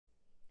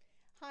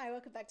Hi,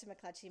 welcome back to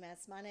McClutchy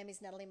Maths. My name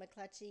is Natalie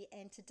McClutchy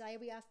and today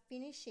we are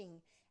finishing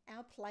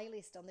our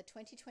playlist on the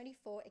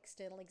 2024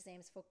 external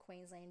exams for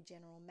Queensland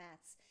General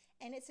Maths,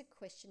 and it's a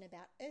question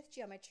about earth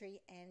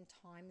geometry and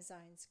time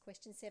zones.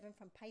 Question 7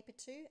 from paper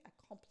 2,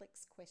 a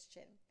complex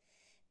question.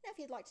 Now, if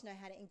you'd like to know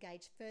how to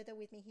engage further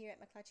with me here at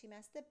McClutchy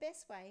Maths, the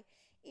best way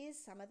is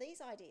some of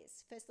these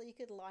ideas. Firstly, you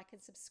could like and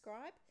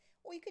subscribe,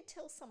 or you could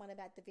tell someone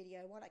about the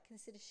video. Why not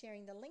consider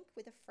sharing the link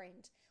with a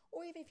friend,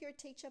 or even if you're a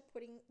teacher,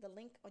 putting the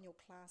link on your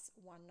class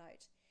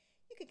OneNote.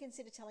 You could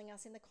consider telling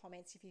us in the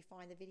comments if you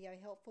find the video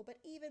helpful, but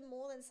even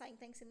more than saying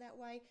thanks in that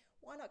way,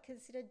 why not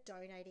consider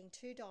donating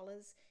 $2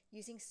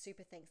 using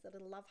Super Thanks, the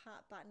little love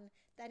heart button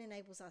that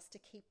enables us to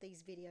keep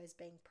these videos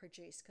being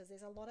produced, because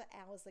there's a lot of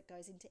hours that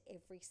goes into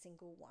every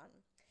single one.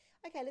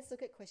 Okay, let's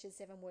look at question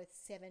 7 worth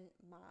 7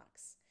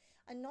 marks.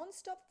 A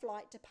non-stop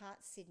flight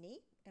departs Sydney,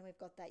 and we've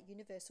got that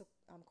universal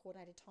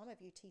coordinated time of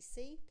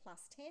UTC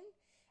plus 10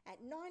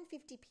 at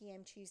 9:50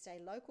 p.m. Tuesday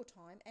local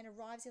time, and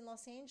arrives in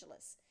Los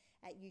Angeles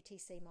at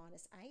UTC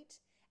minus 8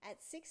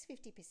 at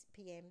 6:50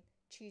 p.m.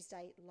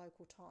 Tuesday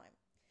local time.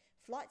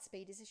 Flight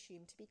speed is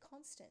assumed to be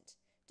constant.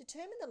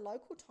 Determine the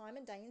local time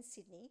and day in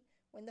Sydney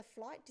when the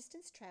flight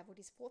distance travelled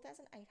is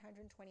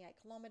 4,828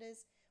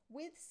 kilometres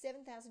with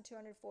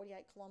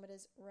 7,248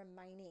 kilometres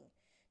remaining.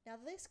 Now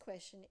this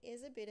question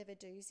is a bit of a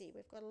doozy.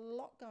 We've got a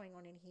lot going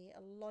on in here,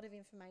 a lot of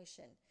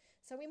information.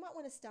 So we might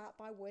want to start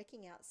by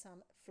working out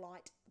some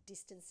flight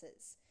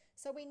distances.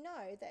 So we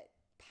know that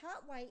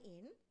part way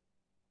in,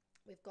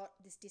 we've got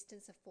this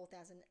distance of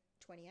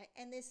 4,028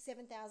 and there's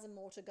 7,000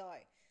 more to go.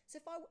 So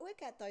if I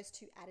work out those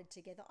two added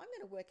together, I'm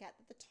going to work out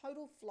that the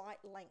total flight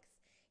length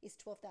is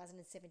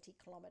 12,070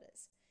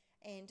 kilometres.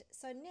 And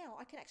so now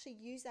I can actually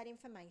use that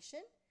information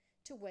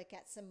to work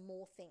out some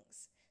more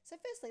things. So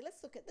firstly,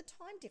 let's look at the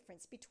time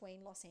difference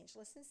between Los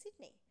Angeles and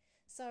Sydney.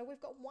 So we've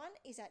got one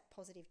is at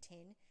positive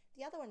 10,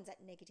 the other one's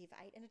at negative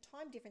 8, and a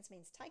time difference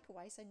means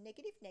takeaway, so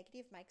negative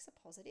negative makes a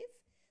positive.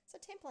 So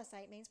 10 plus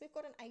 8 means we've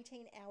got an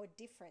 18-hour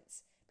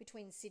difference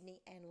between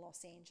Sydney and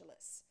Los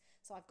Angeles.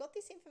 So I've got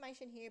this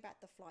information here about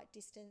the flight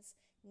distance.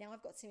 Now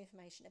I've got some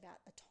information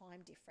about a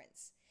time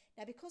difference.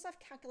 Now because I've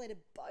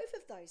calculated both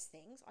of those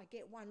things, I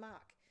get 1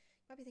 mark.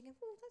 You might be thinking,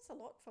 well, that's a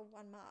lot for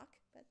 1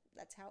 mark, but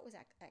that's how it was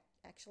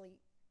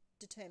actually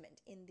determined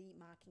in the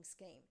marking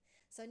scheme.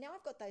 So now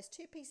I've got those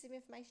two pieces of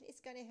information.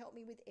 It's going to help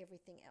me with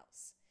everything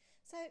else.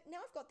 So now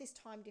I've got this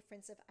time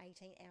difference of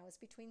 18 hours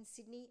between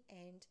Sydney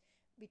and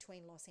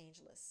between Los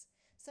Angeles.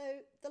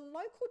 So the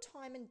local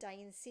time and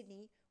day in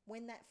Sydney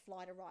when that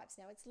flight arrives.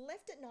 Now it's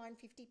left at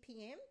 9:50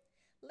 p.m.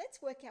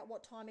 Let's work out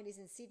what time it is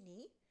in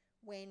Sydney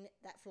when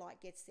that flight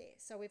gets there.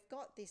 So we've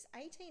got this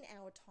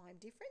 18-hour time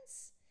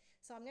difference.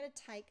 So I'm going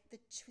to take the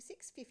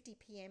 6:50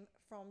 p.m.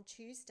 from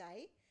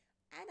Tuesday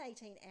at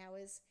 18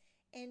 hours,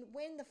 and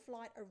when the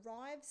flight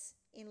arrives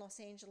in Los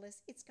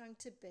Angeles, it's going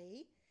to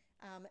be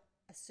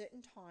a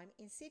certain time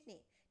in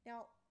Sydney.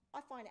 Now,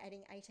 I find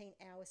adding 18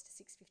 hours to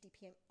 6:50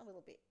 p.m. a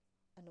little bit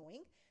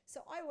annoying,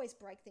 so I always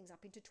break things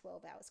up into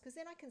 12 hours, because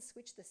then I can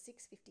switch the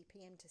 6:50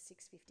 p.m. to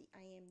 6:50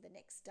 a.m. the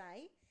next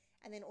day,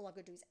 and then all I've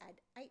got to do is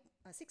add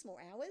 6 more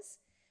hours,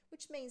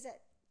 which means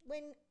that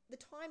when the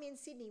time in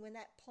Sydney, when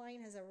that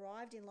plane has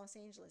arrived in Los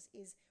Angeles,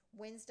 is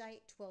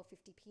Wednesday,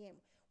 12:50 p.m.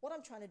 What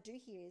I'm trying to do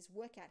here is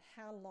work out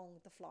how long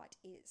the flight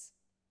is.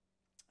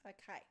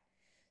 Okay,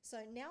 so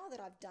now that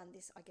I've done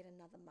this, I get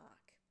another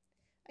mark.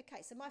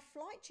 Okay, so my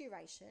flight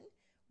duration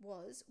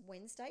was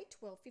Wednesday,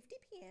 12:50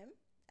 p.m.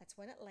 That's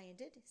when it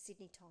landed,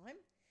 Sydney time.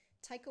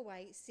 Take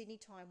away Sydney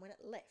time when it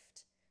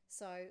left.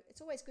 So it's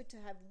always good to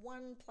have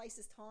one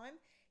place's time.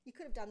 You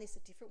could have done this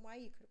a different way.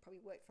 You could have probably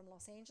worked from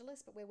Los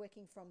Angeles, but we're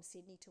working from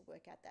Sydney to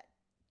work out that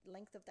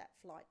length of that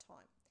flight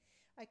time.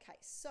 Okay,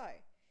 so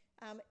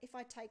if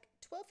I take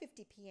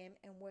 12:50 p.m.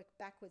 and work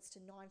backwards to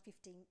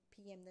 9:15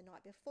 p.m. the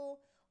night before,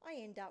 I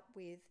end up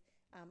with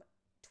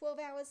 12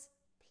 hours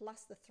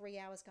plus the 3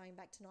 hours going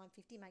back to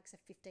 9:50 makes a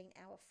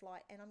 15-hour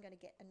flight, and I'm going to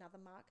get another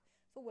mark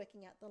for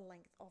working out the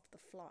length of the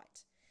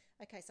flight.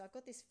 Okay, so I've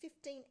got this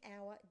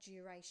 15-hour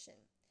duration.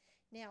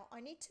 Now,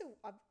 I'm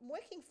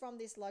working from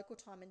this local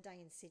time and day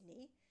in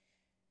Sydney.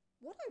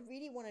 What I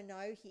really want to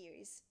know here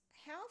is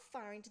how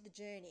far into the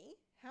journey,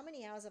 how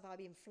many hours have I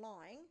been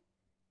flying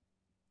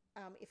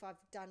if I've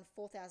done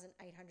 4,828.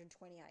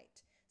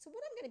 So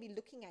what I'm going to be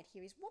looking at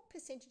here is what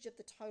percentage of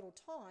the total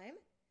time,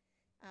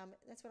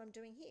 that's what I'm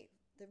doing here.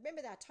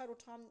 Remember that total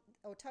time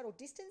or total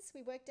distance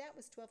we worked out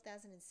was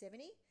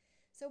 12,070.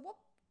 So what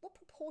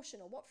proportion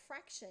or what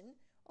fraction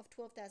of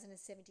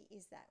 12,070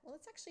 is that? Well,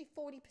 it's actually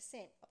 40%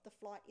 of the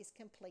flight is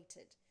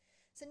completed.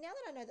 So now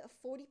that I know that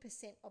 40%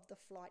 of the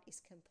flight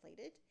is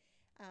completed,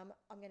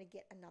 I'm going to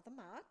get another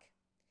mark.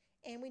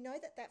 And we know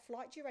that that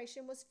flight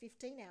duration was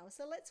 15 hours.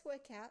 So let's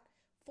work out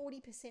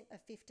 40%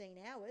 of 15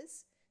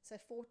 hours. So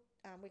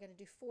we're going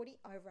to do 40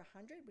 over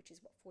 100, which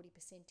is what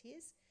 40%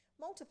 is.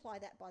 Multiply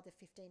that by the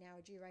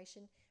 15-hour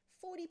duration.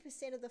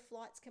 40% of the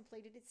flight's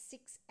completed. It's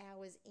 6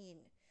 hours in.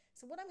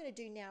 So what I'm going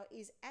to do now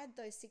is add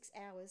those 6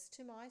 hours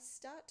to my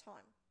start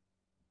time.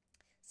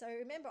 So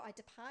remember, I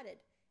departed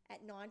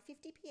at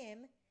 9:50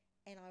 p.m.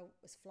 and I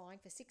was flying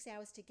for 6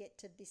 hours to get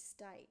to this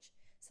stage.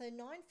 So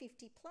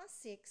 9:50 plus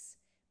 6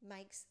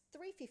 makes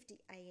 3:50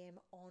 a.m.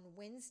 on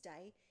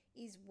Wednesday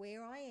is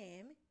where I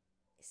am,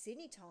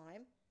 Sydney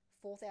time,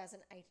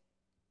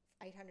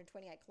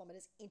 4,828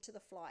 kilometres into the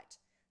flight.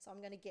 So I'm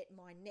going to get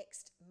my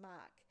next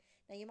mark.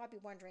 Now you might be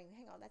wondering,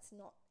 hang on, that's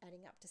not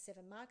adding up to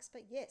 7 marks,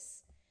 but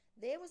yes,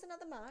 there was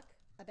another mark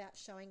about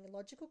showing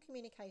logical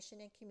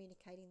communication and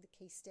communicating the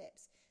key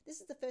steps. This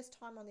is the first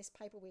time on this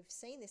paper we've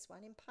seen this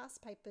one. In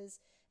past papers,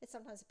 it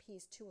sometimes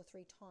appears 2 or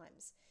 3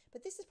 times.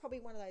 But this is probably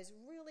one of those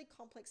really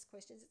complex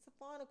questions. It's the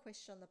final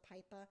question on the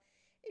paper.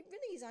 It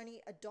really is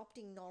only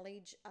adopting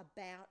knowledge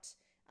about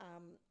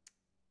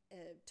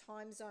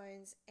time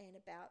zones and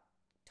about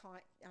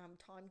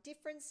time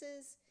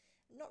differences,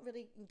 not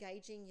really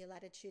engaging your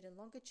latitude and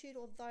longitude,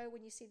 although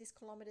when you see this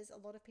kilometres, a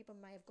lot of people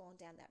may have gone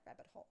down that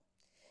rabbit hole.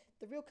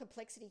 The real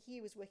complexity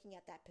here was working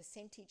out that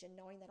percentage and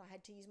knowing that I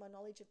had to use my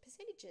knowledge of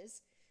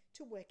percentages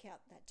to work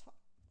out that time.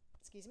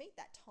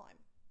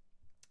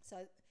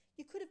 So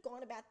you could have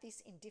gone about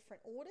this in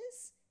different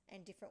orders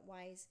and different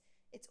ways.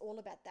 It's all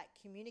about that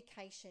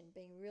communication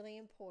being really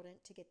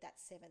important to get that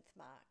 7th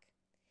mark.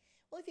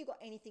 Well, if you've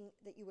got anything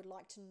that you would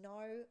like to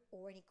know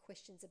or any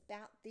questions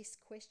about this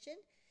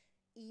question,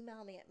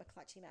 email me at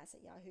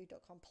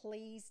mcclutchymaths@yahoo.com.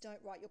 Please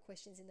don't write your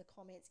questions in the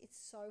comments. It's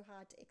so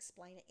hard to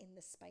explain it in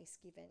the space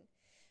given.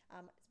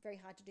 It's very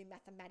hard to do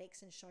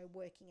mathematics and show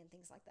working and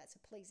things like that. So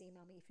please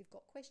email me if you've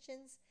got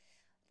questions.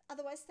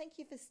 Otherwise, thank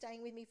you for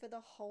staying with me for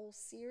the whole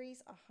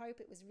series. I hope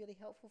it was really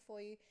helpful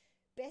for you.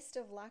 Best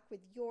of luck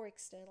with your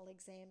external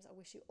exams. I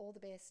wish you all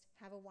the best.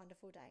 Have a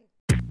wonderful day.